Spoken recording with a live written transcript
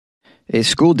A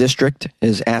school district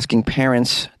is asking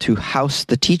parents to house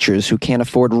the teachers who can't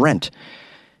afford rent.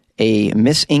 A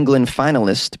Miss England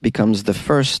finalist becomes the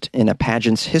first in a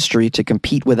pageant's history to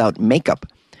compete without makeup.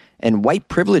 And white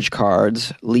privilege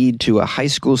cards lead to a high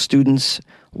school student's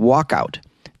walkout.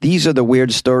 These are the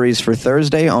weird stories for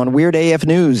Thursday on Weird AF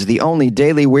News, the only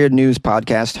daily weird news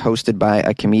podcast hosted by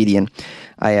a comedian.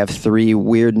 I have 3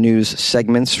 weird news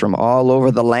segments from all over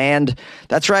the land.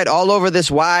 That's right, all over this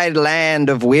wide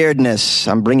land of weirdness.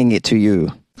 I'm bringing it to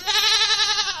you.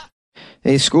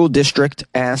 A school district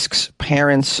asks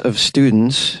parents of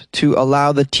students to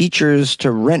allow the teachers to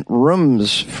rent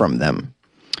rooms from them.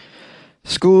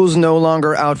 School's no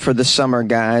longer out for the summer,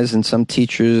 guys, and some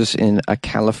teachers in a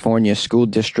California school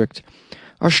district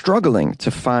are struggling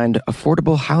to find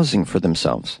affordable housing for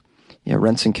themselves. Yeah,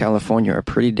 rents in California are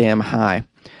pretty damn high,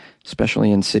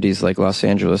 especially in cities like Los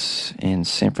Angeles and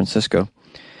San Francisco.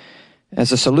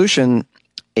 As a solution,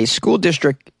 a school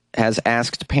district has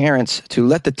asked parents to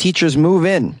let the teachers move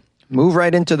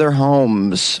right into their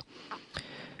homes.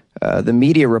 The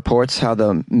media reports how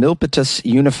the Milpitas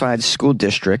Unified School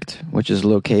District, which is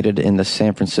located in the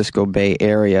San Francisco Bay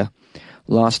Area,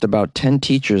 lost about 10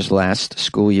 teachers last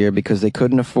school year because they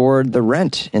couldn't afford the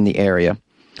rent in the area.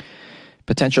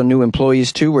 Potential new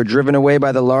employees, too, were driven away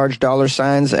by the large dollar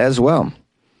signs as well.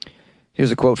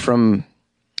 Here's a quote from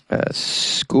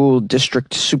School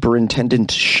District Superintendent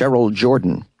Cheryl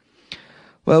Jordan.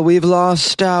 Well, we've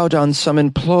lost out on some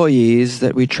employees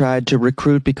that we tried to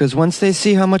recruit because once they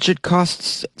see how much it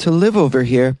costs to live over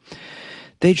here,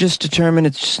 they just determine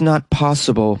it's just not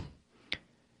possible.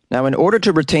 Now, in order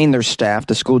to retain their staff,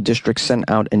 the school district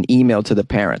sent out an email to the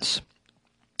parents.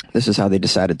 This is how they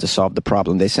decided to solve the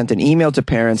problem. They sent an email to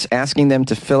parents asking them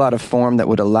to fill out a form that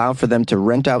would allow for them to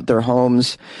rent out their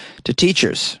homes to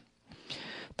teachers.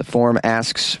 The form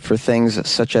asks for things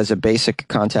such as a basic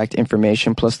contact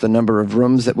information plus the number of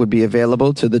rooms that would be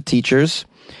available to the teachers,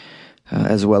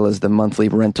 as well as the monthly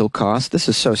rental cost. This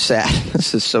is so sad.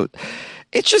 It's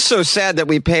just so sad that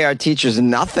we pay our teachers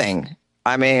nothing.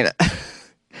 I mean,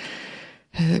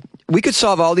 we could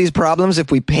solve all these problems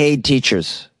if we paid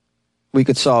teachers. We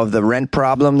could solve the rent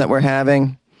problem that we're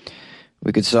having.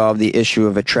 We could solve the issue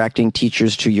of attracting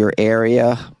teachers to your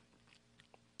area.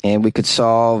 And we could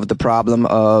solve the problem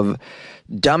of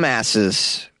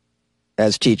dumbasses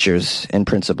as teachers and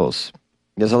principals.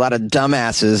 There's a lot of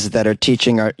dumbasses that are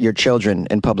teaching your children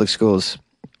in public schools.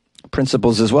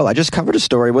 Principals as well. I just covered a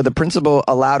story where the principal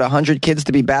allowed 100 kids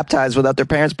to be baptized without their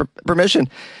parents' permission.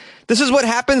 This is what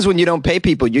happens when you don't pay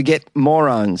people. You get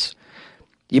morons.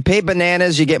 You pay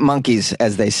bananas, you get monkeys,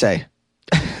 as they say.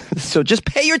 So just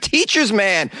pay your teachers,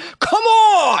 man. Come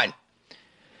on!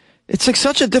 It's like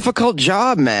such a difficult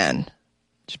job, man.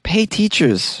 Just pay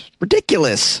teachers.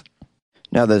 Ridiculous.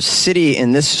 Now, the city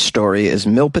in this story is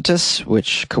Milpitas,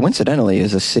 which coincidentally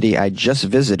is a city I just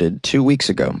visited 2 weeks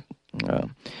ago.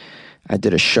 I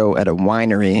did a show at a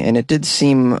winery, and it did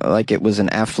seem like it was an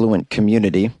affluent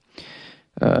community.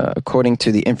 According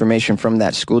to the information from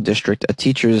that school district, a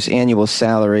teacher's annual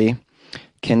salary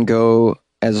can go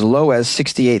as low as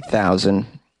 $68,000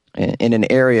 in an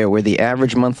area where the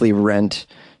average monthly rent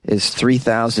is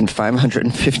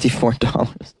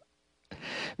 $3,554,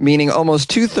 meaning almost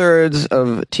 2/3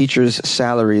 of teachers'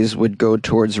 salaries would go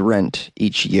towards rent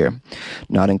each year,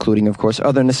 not including, of course,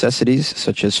 other necessities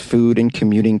such as food and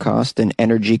commuting costs and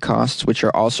energy costs, which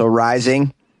are also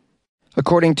rising.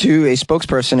 According to a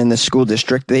spokesperson in the school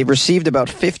district, they've received about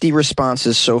 50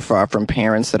 responses so far from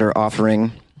parents that are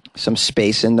offering some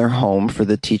space in their home for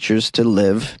the teachers to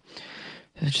live.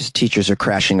 Just teachers are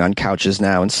crashing on couches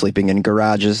now and sleeping in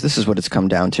garages. This is what it's come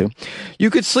down to. You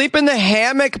could sleep in the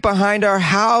hammock behind our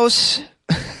house.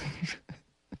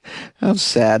 How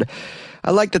sad. I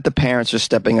like that the parents are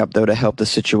stepping up, though, to help the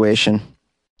situation.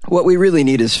 What we really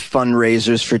need is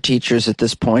fundraisers for teachers at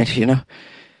this point, you know.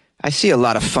 I see a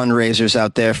lot of fundraisers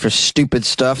out there for stupid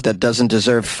stuff that doesn't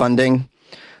deserve funding.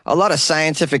 A lot of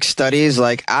scientific studies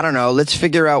like, I don't know, let's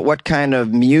figure out what kind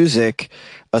of music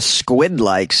a squid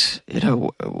likes. You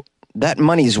know, that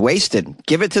money's wasted.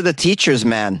 Give it to the teachers,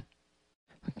 man.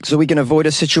 So we can avoid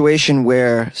a situation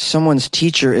where someone's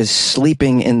teacher is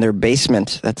sleeping in their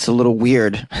basement. That's a little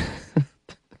weird.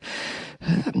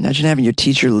 Imagine having your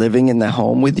teacher living in the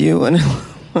home with you and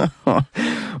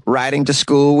riding to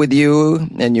school with you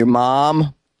and your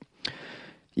mom.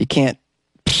 You can't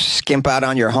skimp out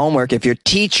on your homework if your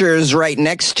teacher's right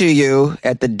next to you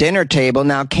at the dinner table.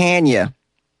 Now, can you?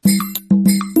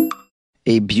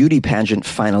 A beauty pageant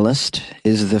finalist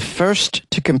is the first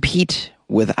to compete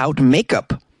without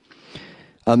makeup.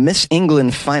 A Miss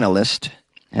England finalist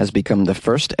has become the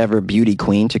first ever beauty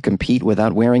queen to compete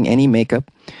without wearing any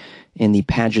makeup in the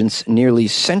pageant's nearly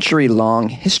century-long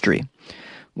history.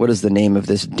 What is the name of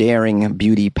this daring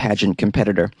beauty pageant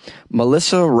competitor?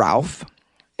 Melissa Ralph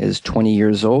is 20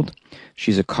 years old.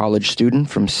 She's a college student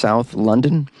from South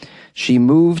London. She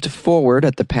moved forward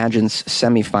at the pageant's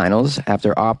semifinals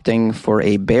after opting for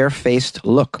a barefaced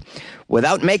look.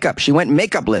 Without makeup, she went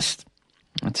makeupless.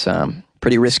 That's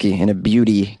pretty risky in a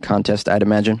beauty contest, I'd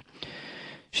imagine.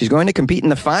 She's going to compete in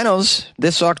the finals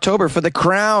this October for the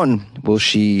crown. Will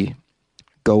she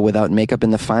go without makeup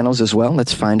in the finals as well?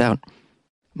 Let's find out.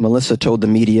 Melissa told the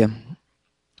media,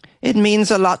 "It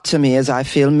means a lot to me as I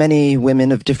feel many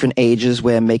women of different ages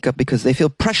wear makeup because they feel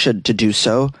pressured to do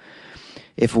so.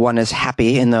 If one is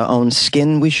happy in their own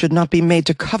skin, we should not be made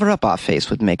to cover up our face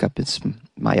with makeup. It's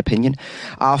my opinion.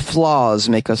 Our flaws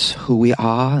make us who we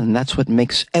are, and that's what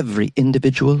makes every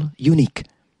individual unique."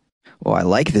 Oh, I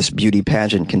like this beauty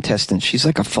pageant contestant. She's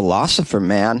like a philosopher,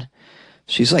 man.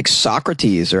 She's like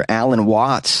Socrates or Alan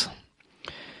Watts.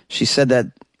 She said that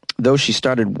though she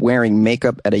started wearing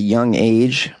makeup at a young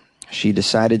age, she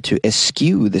decided to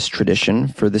eschew this tradition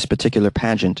for this particular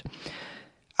pageant.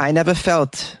 "I never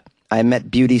felt I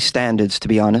met beauty standards, to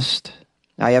be honest.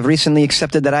 I have recently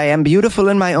accepted that I am beautiful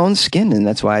in my own skin, and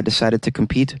that's why I decided to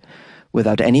compete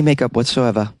without any makeup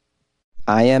whatsoever.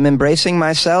 I am embracing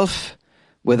myself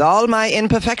with all my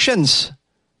imperfections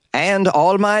and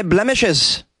all my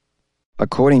blemishes."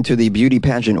 According to the beauty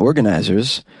pageant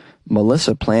organizers,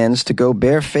 Melissa plans to go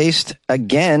barefaced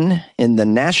again in the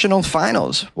national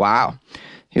finals. Wow.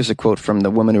 Here's a quote from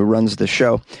the woman who runs the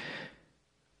show.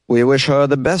 "We wish her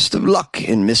the best of luck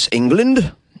in Miss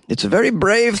England. It's a very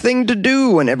brave thing to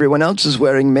do when everyone else is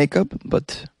wearing makeup,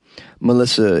 but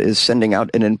Melissa is sending out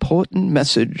an important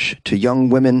message to young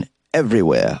women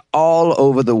everywhere, all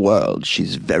over the world.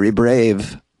 She's very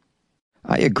brave."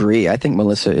 I agree. I think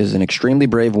Melissa is an extremely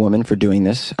brave woman for doing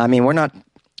this. I mean,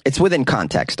 it's within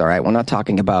context, all right? We're not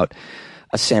talking about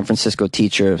a San Francisco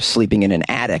teacher sleeping in an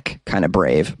attic kind of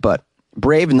brave, but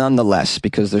brave nonetheless,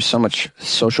 because there's so much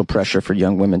social pressure for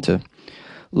young women to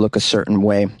look a certain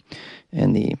way,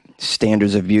 and the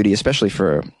standards of beauty, especially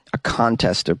for a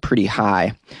contest, are pretty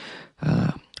high.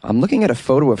 I'm looking at a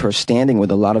photo of her standing with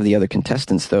a lot of the other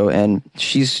contestants, though, and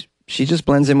she just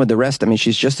blends in with the rest. I mean,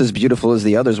 she's just as beautiful as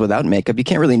the others without makeup. You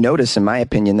can't really notice, in my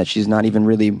opinion, that she's not even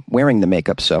really wearing the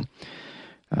makeup, so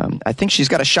I think she's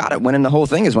got a shot at winning the whole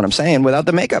thing, is what I'm saying, without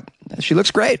the makeup. She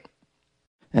looks great.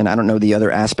 And I don't know the other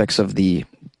aspects of the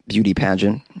beauty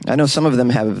pageant. I know some of them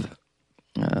have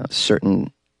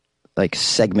certain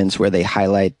segments where they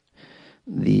highlight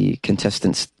the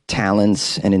contestants'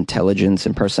 talents and intelligence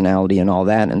and personality and all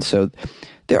that. And so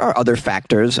there are other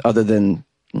factors other than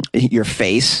your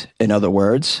face, in other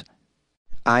words.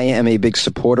 I am a big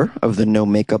supporter of the no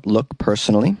makeup look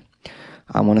personally.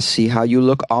 I want to see how you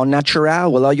look all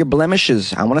natural with all your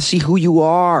blemishes. I want to see who you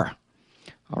are.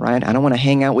 All right? I don't want to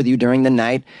hang out with you during the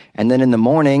night, and then in the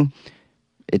morning,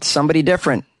 it's somebody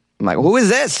different. I'm like, who is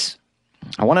this?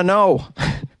 I want to know.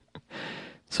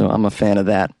 So I'm a fan of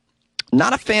that.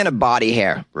 Not a fan of body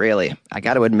hair, really. I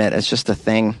got to admit, it's just a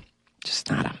thing.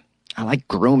 I like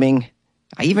grooming.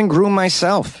 I even groom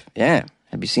myself. Yeah.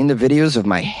 Have you seen the videos of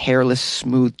my hairless,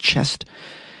 smooth chest?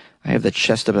 I have the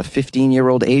chest of a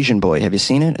 15-year-old Asian boy. Have you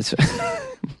seen it? It's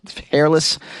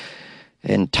hairless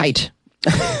and tight.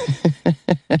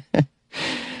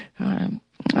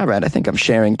 All right, I think I'm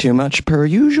sharing too much per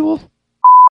usual.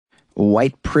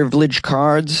 White privilege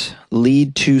cards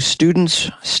lead to students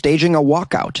staging a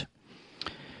walkout.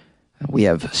 We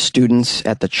have students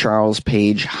at the Charles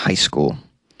Page High School.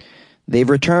 They've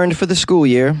returned for the school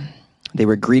year. They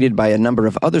were greeted by a number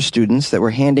of other students that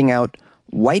were handing out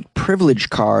white privilege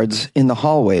cards in the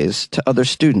hallways to other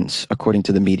students, according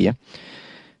to the media.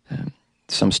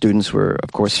 Some students were,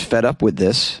 of course, fed up with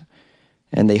this,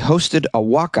 and they hosted a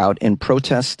walkout in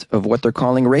protest of what they're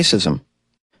calling racism.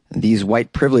 These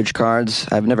white privilege cards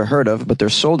I've never heard of, but they're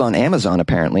sold on Amazon,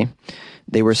 apparently.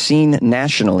 They were seen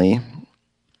nationally,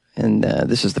 and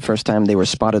this is the first time they were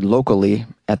spotted locally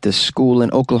at this school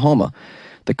in Oklahoma.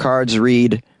 The cards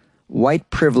read, "White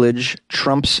privilege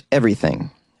trumps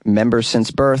everything. Member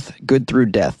since birth, good through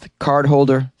death. Card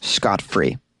holder,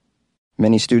 scot-free."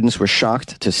 Many students were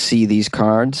shocked to see these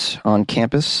cards on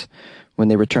campus. When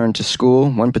they returned to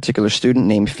school, one particular student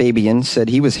named Fabian said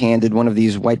he was handed one of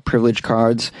these white privilege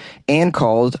cards and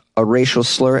called a racial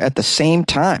slur at the same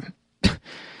time.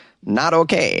 Not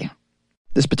okay.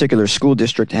 This particular school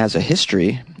district has a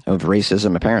history of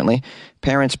racism, apparently.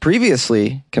 Parents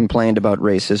previously complained about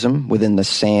racism within the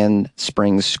Sand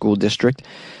Springs School District.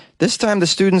 This time the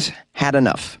students had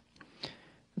enough.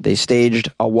 They staged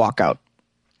a walkout,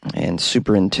 and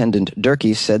Superintendent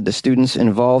Durkee said the students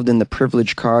involved in the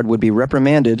privilege card would be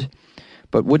reprimanded,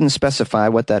 but wouldn't specify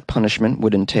what that punishment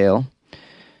would entail.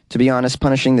 To be honest,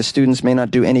 punishing the students may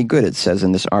not do any good, it says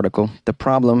in this article. The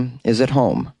problem is at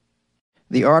home.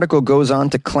 The article goes on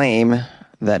to claim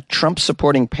that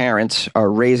Trump-supporting parents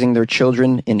are raising their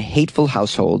children in hateful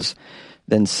households,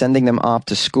 then sending them off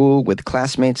to school with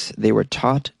classmates they were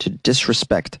taught to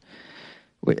disrespect.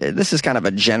 This is kind of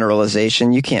a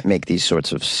generalization. You can't make these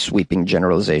sorts of sweeping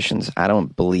generalizations. I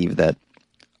don't believe that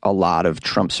a lot of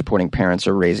Trump-supporting parents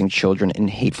are raising children in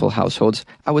hateful households.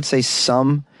 I would say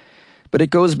some, but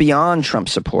it goes beyond Trump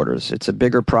supporters. It's a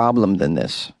bigger problem than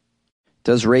this.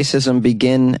 Does racism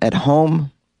begin at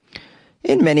home?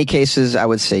 In many cases, I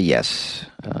would say yes.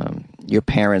 Your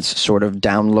parents sort of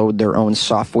download their own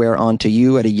software onto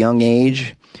you at a young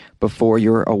age before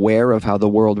you're aware of how the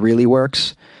world really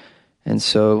works. And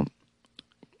so,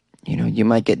 you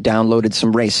might get downloaded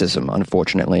some racism,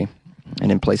 unfortunately.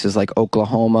 And in places like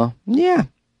Oklahoma, yeah,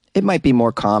 it might be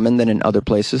more common than in other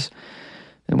places.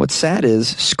 And what's sad is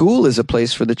school is a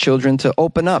place for the children to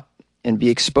open up and be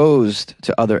exposed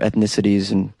to other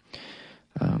ethnicities and,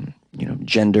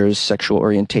 genders, sexual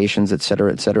orientations, et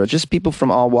cetera, et cetera. Just people from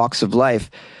all walks of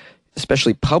life,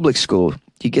 especially public school.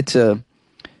 You get to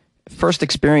first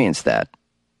experience that.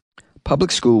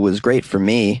 Public school was great for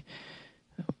me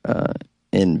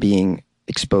in being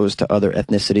exposed to other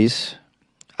ethnicities.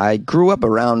 I grew up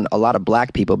around a lot of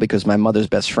black people because my mother's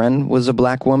best friend was a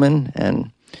black woman,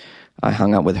 and I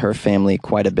hung out with her family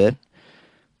quite a bit.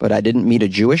 But I didn't meet a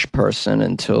Jewish person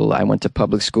until I went to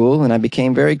public school, and I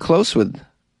became very close with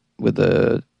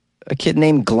a kid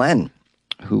named Glenn,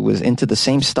 who was into the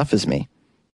same stuff as me.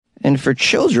 And for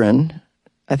children,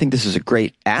 I think this is a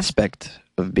great aspect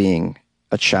of being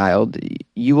a child.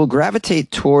 You will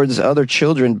gravitate towards other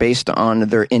children based on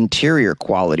their interior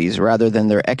qualities rather than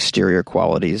their exterior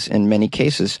qualities in many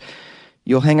cases.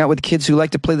 You'll hang out with kids who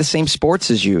like to play the same sports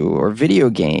as you, or video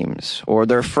games, or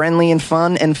they're friendly and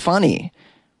fun and funny.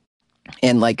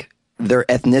 And like their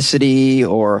ethnicity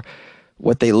or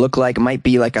what they look like might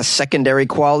be like a secondary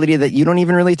quality that you don't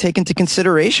even really take into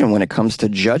consideration when it comes to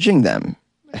judging them.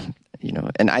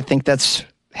 And I think that's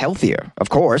healthier, of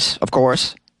course.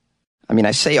 I mean,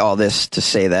 I say all this to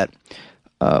say that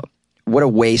what a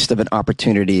waste of an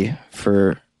opportunity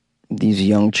for these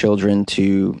young children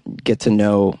to get to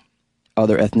know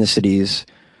other ethnicities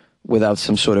without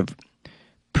some sort of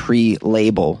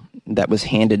pre-label that was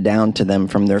handed down to them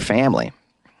from their family.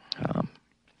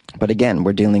 But again,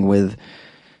 we're dealing with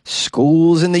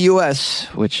schools in the U.S.,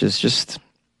 which is just,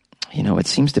 it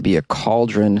seems to be a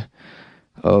cauldron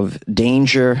of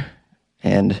danger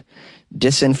and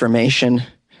disinformation,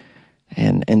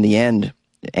 and in the end,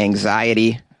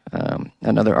 anxiety,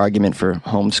 another argument for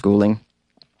homeschooling.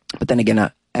 But then again,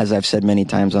 as I've said many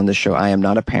times on this show, I am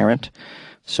not a parent,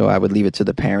 so I would leave it to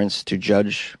the parents to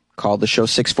judge. Call the show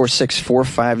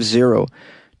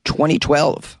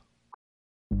 646-450-2012.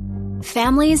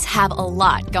 Families have a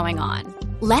lot going on.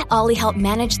 Let Ollie help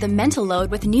manage the mental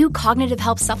load with new cognitive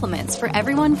help supplements for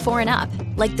everyone 4 and up,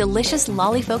 like delicious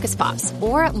Lolly Focus Pops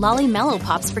or Lolly Mellow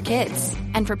Pops for kids.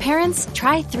 And for parents,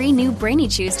 try 3 new Brainy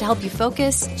Chews to help you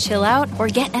focus, chill out, or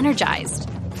get energized.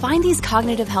 Find these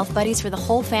cognitive health buddies for the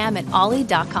whole fam at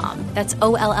ollie.com. That's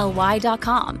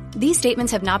OLLY.com. These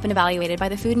statements have not been evaluated by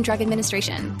the Food and Drug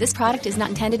Administration. This product is not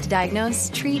intended to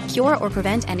diagnose, treat, cure, or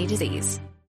prevent any disease.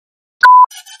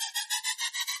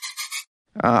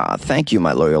 Thank you,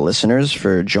 my loyal listeners,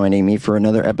 for joining me for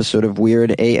another episode of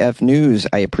Weird AF News.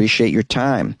 I appreciate your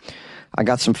time. I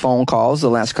got some phone calls the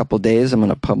last couple of days. I'm going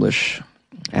to publish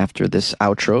after this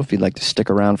outro if you'd like to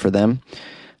stick around for them.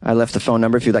 I left the phone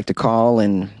number if you'd like to call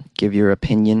and give your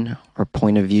opinion or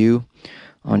point of view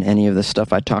on any of the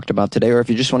stuff I talked about today. Or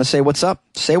if you just want to say what's up,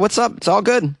 say what's up. It's all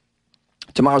good.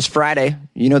 Tomorrow's Friday.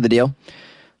 You know the deal.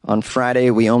 On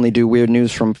Friday, we only do weird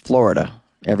news from Florida,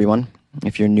 everyone.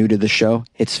 If you're new to the show,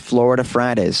 it's Florida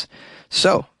Fridays.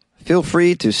 So feel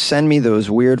free to send me those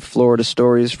weird Florida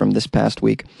stories from this past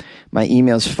week. My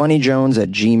email is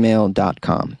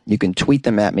funnyjones@gmail.com. You can tweet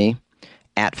them at me,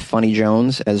 at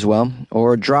funnyjones as well,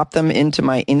 or drop them into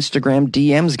my Instagram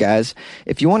DMs, guys.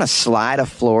 If you want to slide a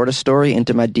Florida story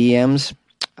into my DMs,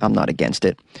 I'm not against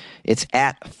it. It's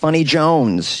at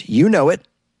funnyjones. You know it.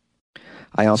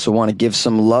 I also want to give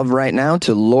some love right now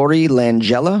to Lori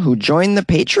Langella, who joined the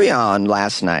Patreon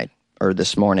last night, or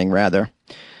this morning, rather.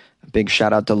 A big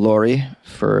shout out to Lori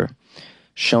for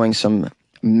showing some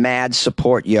mad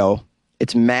support, yo.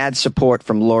 It's mad support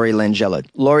from Lori Langella.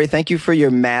 Lori, thank you for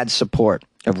your mad support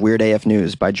of Weird AF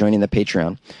News by joining the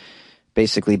Patreon.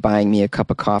 basically buying me a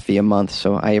cup of coffee a month.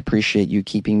 So I appreciate you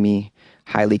keeping me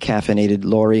highly caffeinated,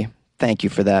 Lori. Thank you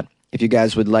for that. If you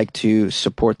guys would like to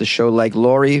support the show like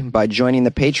Lori by joining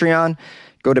the Patreon,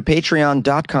 go to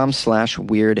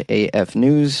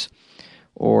patreon.com/weirdafnews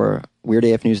or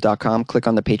weirdafnews.com. Click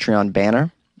on the Patreon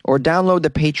banner or download the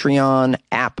Patreon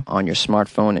app on your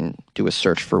smartphone and do a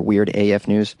search for Weird AF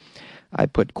News. I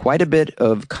put quite a bit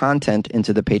of content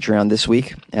into the Patreon this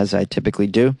week, as I typically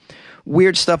do.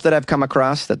 Weird stuff that I've come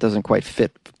across that doesn't quite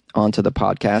fit onto the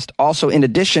podcast. Also, in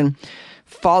addition,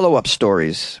 follow-up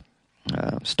stories,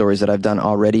 stories that I've done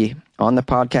already on the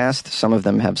podcast. Some of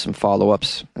them have some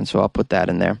follow-ups, and so I'll put that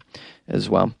in there as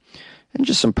well. And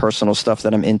just some personal stuff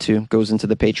that I'm into goes into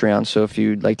the Patreon. So if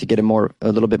you'd like to get a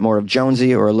little bit more of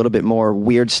Jonesy or a little bit more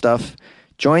weird stuff,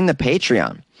 join the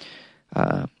Patreon.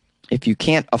 If you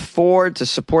can't afford to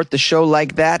support the show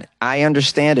like that, I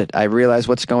understand it. I realize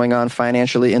what's going on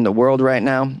financially in the world right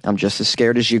now. I'm just as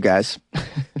scared as you guys.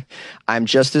 I'm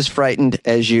just as frightened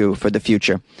as you for the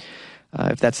future.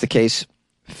 If that's the case,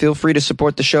 feel free to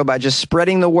support the show by just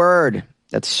spreading the word.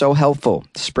 That's so helpful.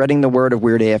 Spreading the word of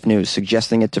Weird AF News,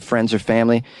 suggesting it to friends or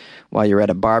family while you're at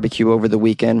a barbecue over the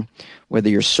weekend, whether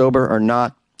you're sober or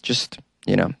not. Just,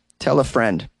 tell a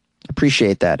friend.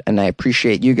 Appreciate that. And I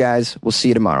appreciate you guys. We'll see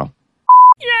you tomorrow.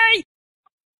 Yay!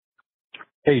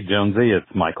 Hey, Jonesy, it's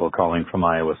Michael calling from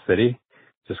Iowa City.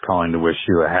 Just calling to wish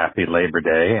you a happy Labor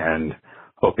Day and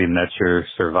hoping that you're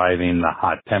surviving the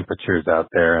hot temperatures out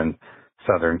there in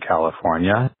Southern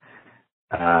California.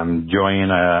 Enjoying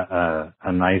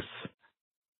a nice,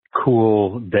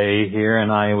 cool day here in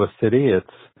Iowa City.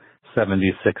 It's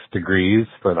 76 degrees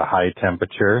for the high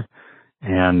temperature,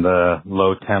 and the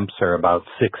low temps are about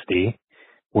 60.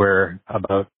 We're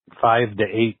about 5 to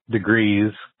 8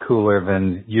 degrees cooler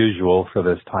than usual for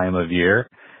this time of year.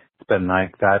 It's been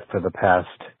like that for the past,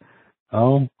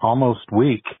 almost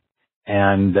week.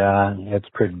 And it's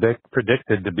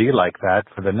predicted to be like that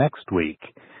for the next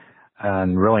week.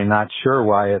 And really not sure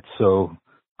why it's so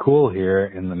cool here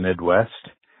in the Midwest.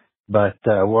 But,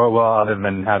 other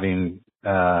than having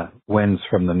winds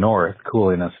from the north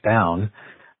cooling us down.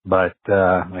 But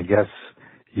I guess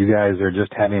you guys are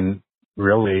just having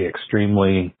really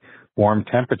extremely warm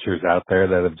temperatures out there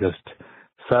that have just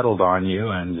settled on you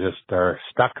and just are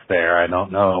stuck there. I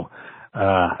don't know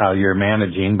how you're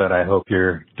managing, but I hope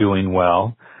you're doing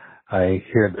well. I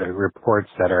hear the reports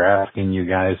that are asking you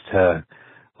guys to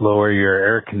lower your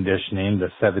air conditioning to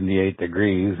 78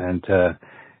 degrees and to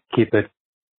keep it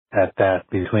at that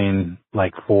between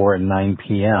like 4 and 9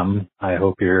 p.m. I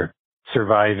hope you're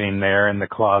surviving there in the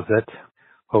closet.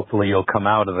 Hopefully you'll come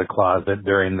out of the closet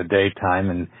during the daytime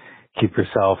and keep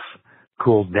yourself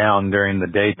cooled down during the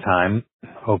daytime.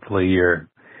 Hopefully you're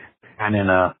in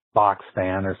a box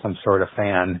fan or some sort of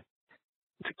fan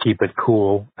to keep it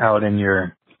cool out in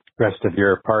your rest of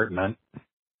your apartment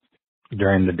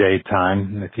during the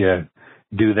daytime. If you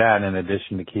do that in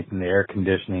addition to keeping the air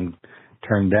conditioning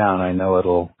turned down, I know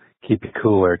it'll keep you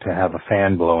cooler to have a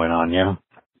fan blowing on you.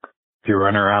 If you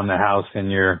run around the house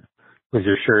with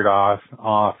your shirt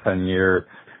off and you're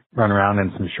running around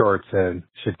in some shorts, it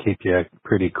should keep you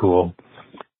pretty cool.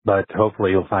 But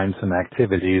hopefully you'll find some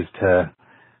activities to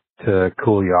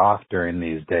cool you off during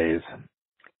these days.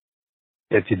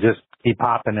 If you just keep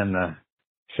hopping in the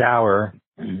shower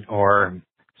or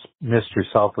mist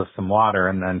yourself with some water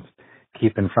and then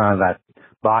keep in front of that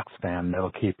box fan,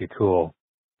 that'll keep you cool.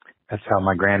 That's how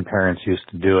my grandparents used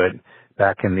to do it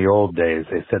back in the old days.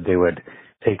 They said they would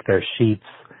take their sheets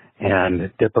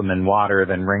and dip them in water,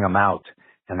 then wring them out.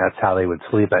 And that's how they would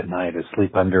sleep at night, is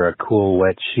sleep under a cool,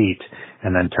 wet sheet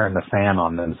and then turn the fan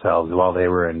on themselves while they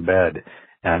were in bed.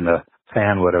 And the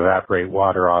fan would evaporate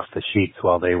water off the sheets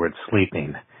while they were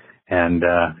sleeping. And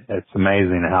it's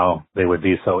amazing how they would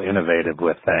be so innovative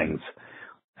with things.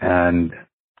 And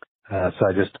so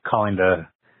I just calling to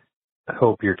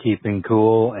hope you're keeping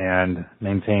cool and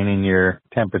maintaining your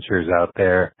temperatures out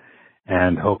there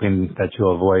and hoping that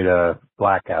you'll avoid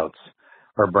blackouts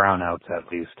or brownouts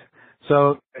at least.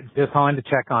 So just calling to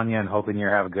check on you and hoping you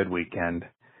have a good weekend.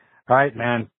 All right,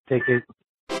 man. Take